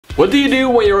What do you do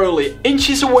when you're only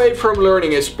inches away from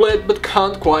learning a split but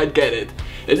can't quite get it?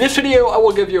 In this video I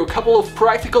will give you a couple of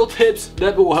practical tips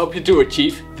that will help you to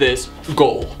achieve this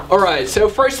goal. Alright, so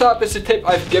first up is a tip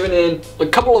I've given in a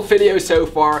couple of videos so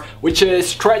far, which is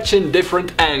stretching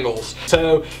different angles.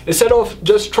 So instead of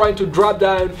just trying to drop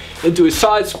down into a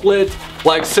side split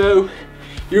like so,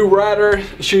 you rather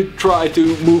should try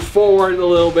to move forward a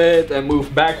little bit and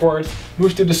move backwards,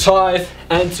 move to the side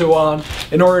and so on,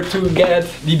 in order to get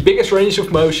the biggest range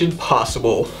of motion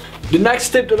possible. The next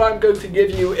tip that I'm going to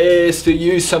give you is to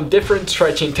use some different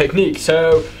stretching techniques.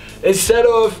 So instead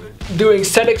of doing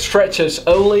static stretches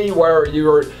only where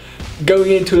you're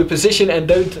going into a position and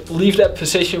don't leave that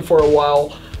position for a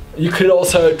while, you could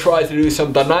also try to do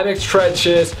some dynamic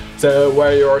stretches, so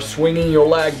where you're swinging your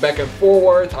leg back and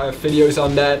forward. I have videos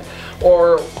on that.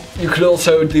 Or you could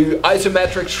also do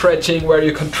isometric stretching, where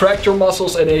you contract your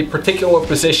muscles in a particular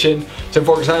position. So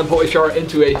for example, if you're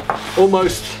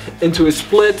almost into a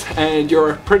split and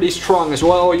you're pretty strong as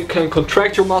well, you can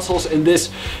contract your muscles in this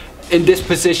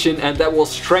position, and that will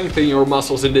strengthen your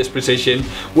muscles in this position,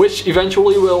 which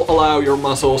eventually will allow your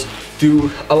muscles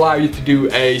to allow you to do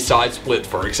a side split,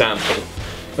 for example.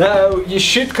 Now you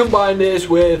should combine this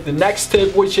with the next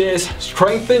tip, which is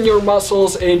strengthen your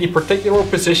muscles in the particular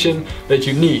position that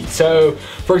you need. So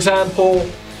for example,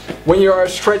 when you are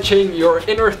stretching your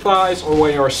inner thighs, or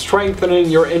when you are strengthening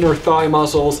your inner thigh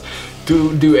muscles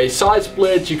to do a side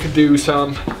split, you could do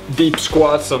some deep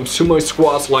squats, some sumo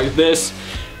squats like this.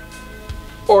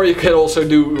 Or you can also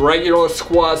do regular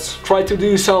squats. Try to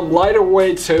do some lighter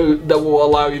weight, so that will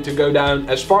allow you to go down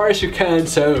as far as you can,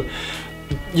 so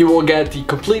you will get the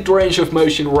complete range of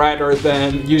motion rather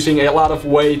than using a lot of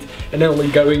weight and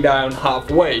only going down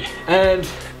halfway. And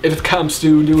if it comes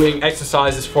to doing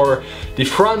exercises for the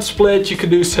front split, you can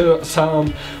do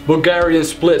some Bulgarian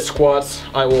split squats.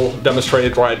 I will demonstrate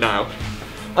it right now.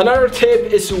 Another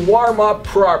tip is to warm up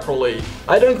properly.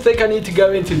 I don't think I need to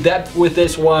go into depth with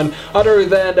this one, other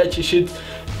than that you should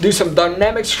do some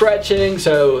dynamic stretching,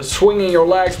 so swinging your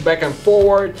legs back and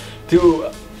forward to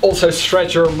also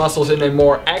stretch your muscles in a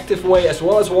more active way, as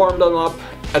well as warm them up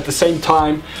at the same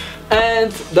time.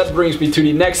 And that brings me to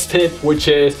the next tip, which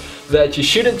is that you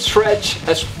shouldn't stretch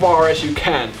as far as you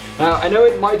can. Now I know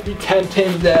it might be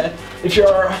tempting that if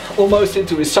you're almost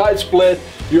into a side split,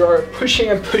 you're pushing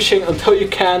and pushing until you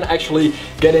can actually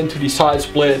get into the side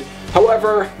split.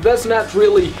 However, that's not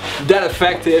really that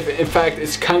effective. In fact,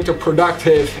 it's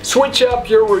counterproductive. Switch up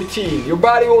your routine. Your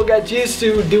body will get used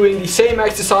to doing the same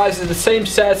exercises, the same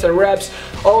sets and reps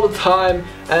all the time,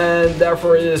 and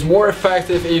therefore it is more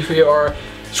effective if you are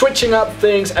switching up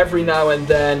things every now and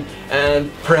then, and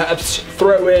perhaps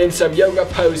throw in some yoga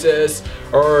poses,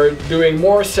 or doing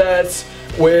more sets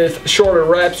with shorter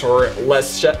reps or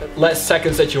less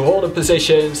seconds that you hold a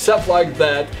position, stuff like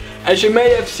that. As you may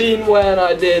have seen when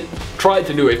I did try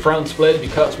to do a front split,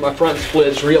 because my front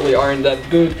splits really aren't that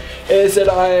good, is that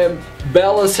I am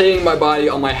balancing my body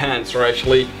on my hands, or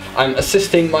actually I'm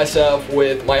assisting myself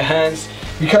with my hands,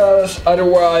 because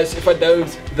otherwise if I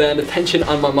don't, then the tension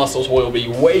on my muscles will be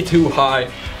way too high.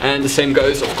 And the same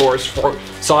goes of course for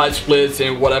side splits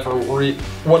in whatever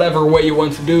way you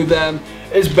want to do them.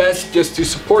 It's best just to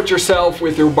support yourself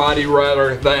with your body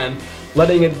rather than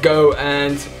letting it go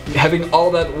and having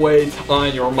all that weight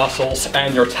on your muscles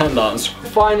and your tendons.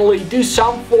 Finally, do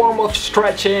some form of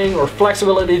stretching or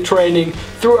flexibility training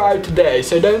throughout the day.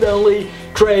 So don't only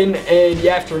train in the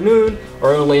afternoon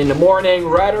or only in the morning,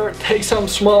 rather take some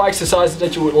small exercises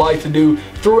that you would like to do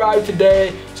throughout the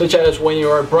day, such as when you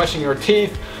are brushing your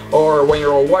teeth or when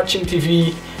you're watching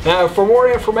TV. Now, for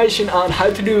more information on how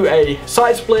to do a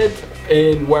side split,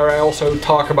 where I also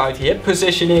talk about the hip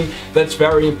positioning, that's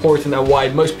very important and why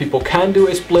most people can do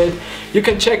a split, you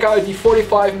can check out the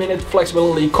 45-minute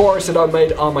flexibility course that I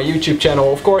made on my YouTube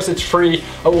channel. Of course it's free.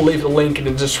 I will leave the link in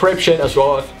the description as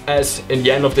well as in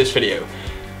the end of this video.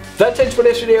 That's it for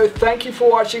this video. Thank you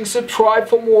for watching, subscribe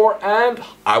for more, and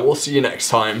I will see you next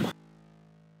time.